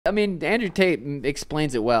I mean, Andrew Tate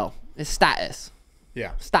explains it well. It's status.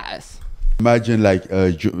 Yeah. Status. Imagine like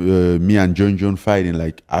me and John fighting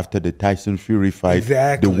like after the Tyson Fury fight,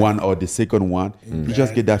 Exactly. the one or the second one, you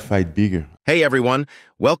just get that fight bigger. Hey everyone,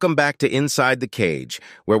 welcome back to Inside the Cage,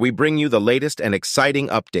 where we bring you the latest and exciting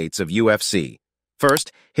updates of UFC.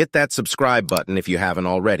 First, hit that subscribe button if you haven't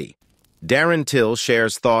already. Darren Till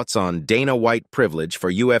shares thoughts on Dana White privilege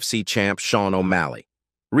for UFC champ Sean O'Malley.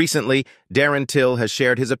 Recently, Darren Till has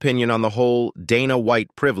shared his opinion on the whole Dana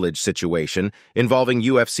White privilege situation involving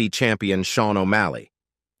UFC champion Sean O'Malley.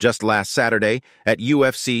 Just last Saturday, at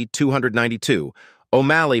UFC 292,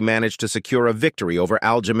 O'Malley managed to secure a victory over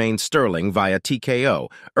Aljamain Sterling via TKO,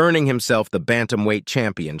 earning himself the bantamweight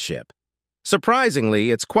championship.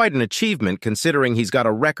 Surprisingly, it's quite an achievement considering he's got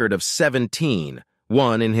a record of 17,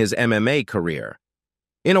 one in his MMA career.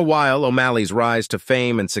 In a while, O'Malley's rise to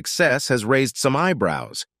fame and success has raised some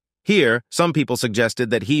eyebrows. Here, some people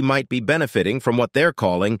suggested that he might be benefiting from what they're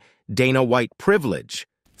calling Dana White privilege.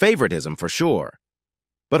 Favoritism, for sure.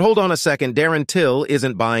 But hold on a second, Darren Till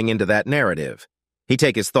isn't buying into that narrative. He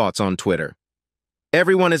takes his thoughts on Twitter.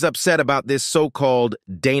 Everyone is upset about this so-called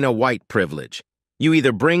Dana White privilege. You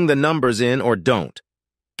either bring the numbers in or don't.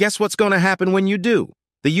 Guess what's going to happen when you do?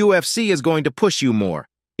 The UFC is going to push you more.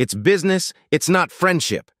 It's business, it's not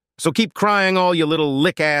friendship. So keep crying all you little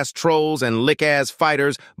lick-ass trolls and lick-ass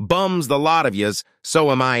fighters, bums the lot of yous, so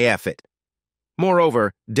am I it.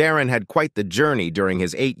 Moreover, Darren had quite the journey during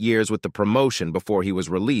his 8 years with the promotion before he was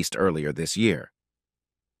released earlier this year.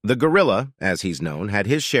 The Gorilla, as he's known, had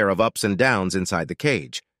his share of ups and downs inside the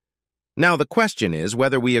cage. Now the question is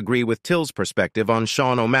whether we agree with Till's perspective on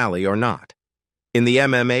Sean O'Malley or not. In the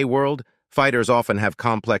MMA world, fighters often have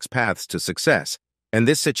complex paths to success, and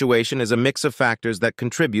this situation is a mix of factors that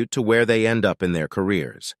contribute to where they end up in their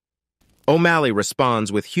careers. O'Malley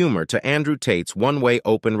responds with humor to Andrew Tate's one-way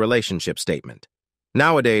open relationship statement.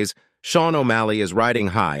 Nowadays, Sean O'Malley is riding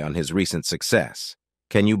high on his recent success.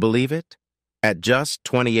 Can you believe it? At just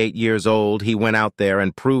 28 years old, he went out there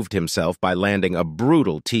and proved himself by landing a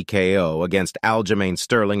brutal TKO against Aljamain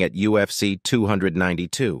Sterling at UFC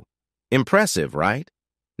 292. Impressive, right?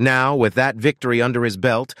 Now, with that victory under his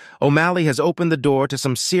belt, O'Malley has opened the door to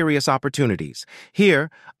some serious opportunities. Here,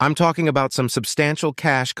 I'm talking about some substantial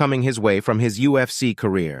cash coming his way from his UFC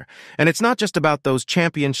career. And it's not just about those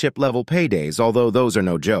championship-level paydays, although those are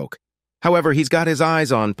no joke. However, he's got his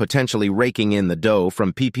eyes on potentially raking in the dough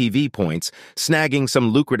from PPV points, snagging some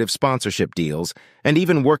lucrative sponsorship deals, and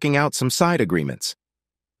even working out some side agreements.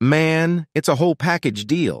 Man, it's a whole package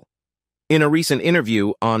deal. In a recent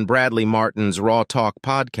interview on Bradley Martin's Raw Talk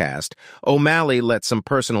podcast, O'Malley let some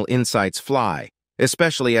personal insights fly,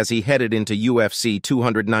 especially as he headed into UFC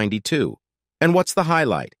 292. And what's the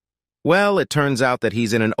highlight? Well, it turns out that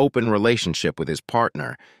he's in an open relationship with his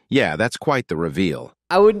partner. Yeah, that's quite the reveal.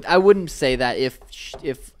 I wouldn't say that if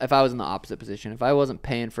I was in the opposite position. If I wasn't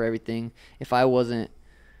paying for everything, if I wasn't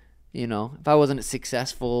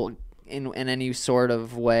successful in any sort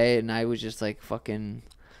of way, and I was just like fucking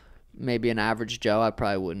maybe an average Joe, it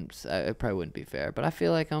probably wouldn't be fair. But I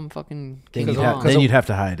feel like I'm fucking King Kong. Then you'd have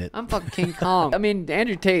to hide it. I'm fucking King Kong. I mean,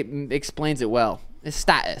 Andrew Tate explains it well. It's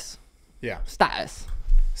status. Yeah. Status.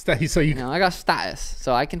 So you know, I got status,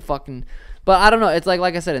 so I can fucking. But I don't know. It's like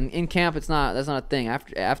I said, in camp, that's not a thing.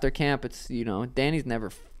 After camp, it's, Danny's never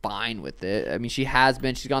fine with it. I mean, she has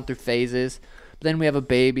been. She's gone through phases. But then we have a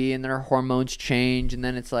baby, and then her hormones change, and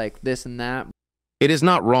then it's like this and that. It is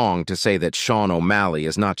not wrong to say that Sean O'Malley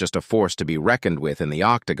is not just a force to be reckoned with in the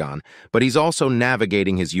octagon, but he's also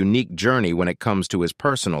navigating his unique journey when it comes to his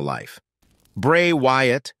personal life. Bray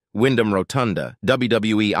Wyatt, Windham Rotunda,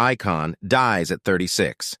 WWE icon, dies at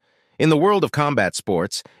 36. In the world of combat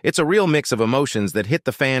sports, it's a real mix of emotions that hit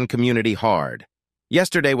the fan community hard.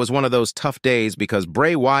 Yesterday was one of those tough days because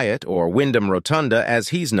Bray Wyatt, or Windham Rotunda as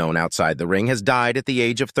he's known outside the ring, has died at the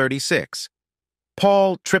age of 36.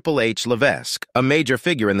 Paul Triple H Levesque, a major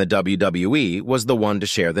figure in the WWE, was the one to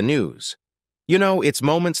share the news. You know, it's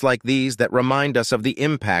moments like these that remind us of the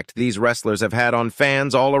impact these wrestlers have had on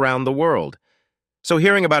fans all around the world. So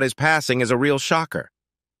hearing about his passing is a real shocker.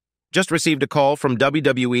 Just received a call from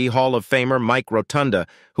WWE Hall of Famer Mike Rotunda,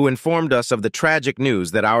 who informed us of the tragic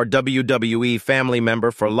news that our WWE family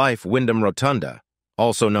member for life, Windham Rotunda,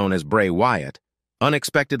 also known as Bray Wyatt,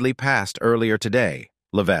 unexpectedly passed earlier today,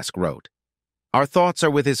 Levesque wrote. Our thoughts are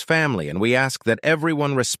with his family, and we ask that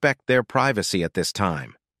everyone respect their privacy at this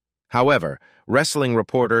time. However, wrestling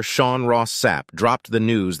reporter Sean Ross Sapp dropped the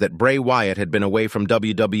news that Bray Wyatt had been away from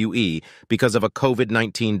WWE because of a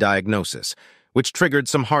COVID-19 diagnosis, which triggered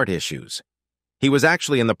some heart issues. He was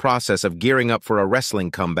actually in the process of gearing up for a wrestling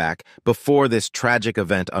comeback before this tragic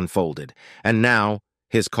event unfolded, and now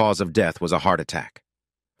his cause of death was a heart attack.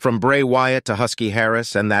 From Bray Wyatt to Husky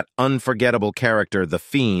Harris and that unforgettable character, The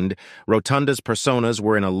Fiend, Rotunda's personas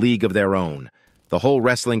were in a league of their own. The whole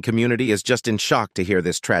wrestling community is just in shock to hear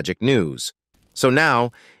this tragic news. So now,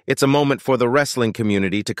 it's a moment for the wrestling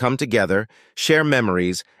community to come together, share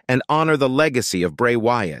memories, and honor the legacy of Bray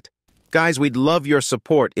Wyatt. Guys, we'd love your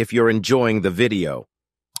support if you're enjoying the video.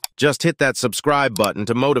 Just hit that subscribe button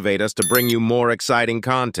to motivate us to bring you more exciting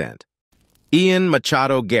content.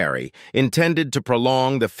 Machado Garry intended to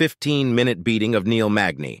prolong the 15-minute beating of Neil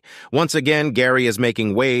Magny. Once again, Garry is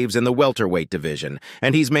making waves in the welterweight division,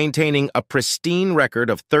 and he's maintaining a pristine record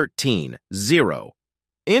of 13-0.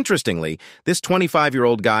 Interestingly, this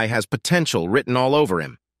 25-year-old guy has potential written all over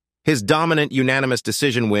him. His dominant unanimous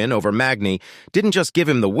decision win over Magny didn't just give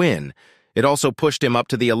him the win, it also pushed him up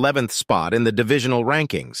to the 11th spot in the divisional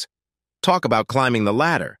rankings. Talk about climbing the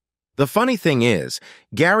ladder. The funny thing is,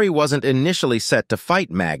 Garry wasn't initially set to fight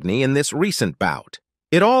Magny in this recent bout.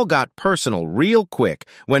 It all got personal real quick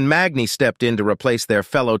when Magny stepped in to replace their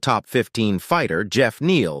fellow top 15 fighter, Jeff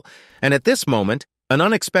Neal, and at this moment, an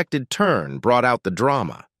unexpected turn brought out the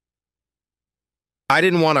drama. "I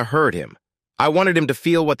didn't want to hurt him. I wanted him to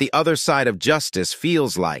feel what the other side of justice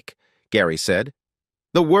feels like," Garry said.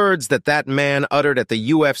 The words that man uttered at the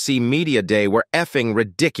UFC Media Day were effing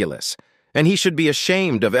ridiculous, and he should be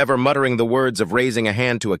ashamed of ever muttering the words of raising a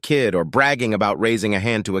hand to a kid or bragging about raising a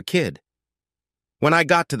hand to a kid. "When I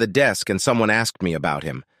got to the desk and someone asked me about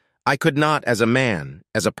him, I could not, as a man,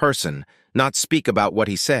 as a person, not speak about what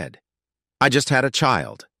he said. I just had a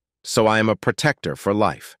child, so I am a protector for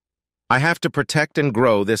life. I have to protect and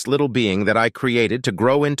grow this little being that I created to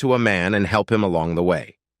grow into a man and help him along the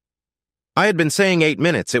way." I had been saying 8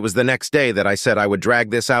 minutes. It was the next day that I said I would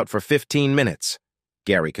drag this out for 15 minutes,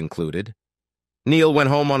 Garry concluded. Neil went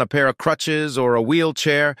home on a pair of crutches or a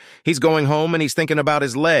wheelchair. He's going home and he's thinking about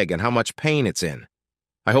his leg and how much pain it's in.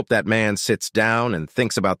 I hope that man sits down and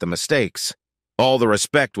thinks about the mistakes. All the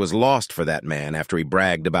respect was lost for that man after he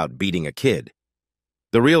bragged about beating a kid.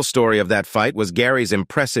 The real story of that fight was Garry's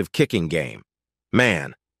impressive kicking game.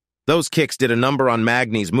 Man, those kicks did a number on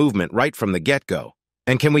Magny's movement right from the get-go.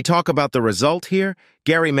 And can we talk about the result here?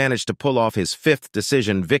 Garry managed to pull off his 5th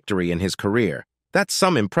decision victory in his career. That's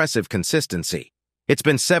some impressive consistency. It's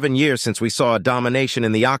been 7 years since we saw a domination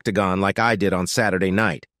in the octagon like I did on Saturday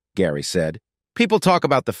night, Garry said. People talk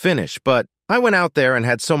about the finish, but I went out there and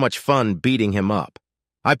had so much fun beating him up.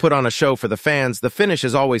 I put on a show for the fans. The finish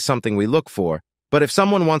is always something we look for, but if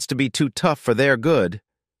someone wants to be too tough for their good,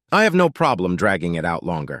 I have no problem dragging it out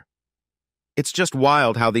longer. It's just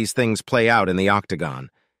wild how these things play out in the octagon.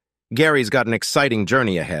 Garry's got an exciting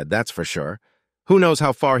journey ahead, that's for sure. Who knows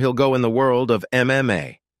how far he'll go in the world of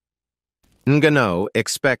MMA. Ngannou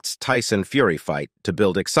expects Tyson-Fury fight to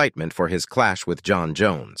build excitement for his clash with Jon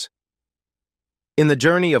Jones. In the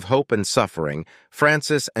journey of hope and suffering,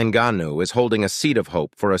 Francis Ngannou is holding a seed of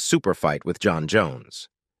hope for a super fight with Jon Jones.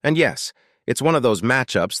 And yes, it's one of those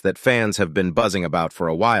matchups that fans have been buzzing about for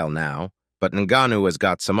a while now, but Ngannou has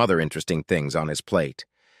got some other interesting things on his plate.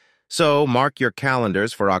 So mark your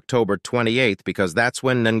calendars for October 28th because that's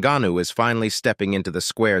when Ngannou is finally stepping into the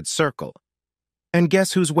squared circle. And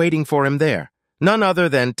guess who's waiting for him there? None other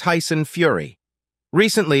than Tyson Fury.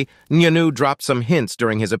 Recently, Ngannou dropped some hints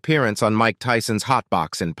during his appearance on Mike Tyson's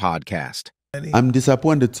Hotboxing podcast. I'm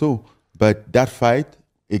disappointed too, but that fight,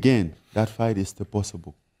 again, that fight is still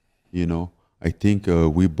possible. You know, I think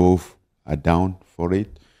we both are down for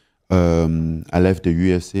it. I left the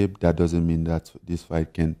UFC. That doesn't mean that this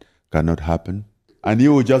fight cannot happen. And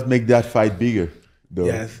you will just make that fight bigger, though.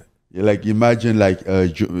 Yes. Like imagine like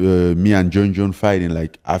me and John fighting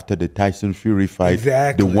like after the Tyson Fury fight,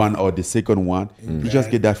 exactly. The one or the second one, you just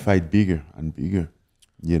get that fight bigger and bigger,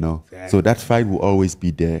 you know. Exactly. So that fight will always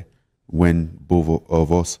be there when both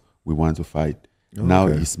of us we want to fight. Okay. Now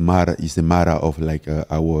it's a matter of like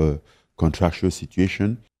our contractual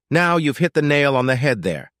situation. Now you've hit the nail on the head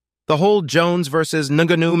there. The whole Jones versus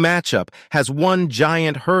Ngannou matchup has one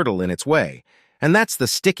giant hurdle in its way, and that's the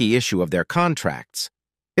sticky issue of their contracts.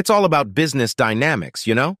 It's all about business dynamics,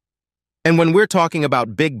 you know? And when we're talking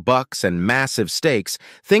about big bucks and massive stakes,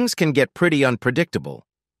 things can get pretty unpredictable.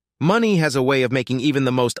 Money has a way of making even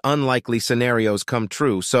the most unlikely scenarios come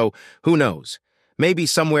true, so who knows? Maybe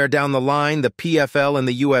somewhere down the line, the PFL and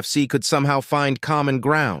the UFC could somehow find common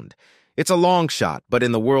ground. It's a long shot, but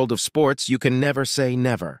in the world of sports, you can never say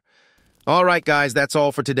never. All right, guys, that's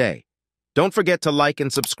all for today. Don't forget to like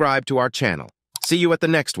and subscribe to our channel. See you at the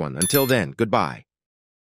next one. Until then, goodbye.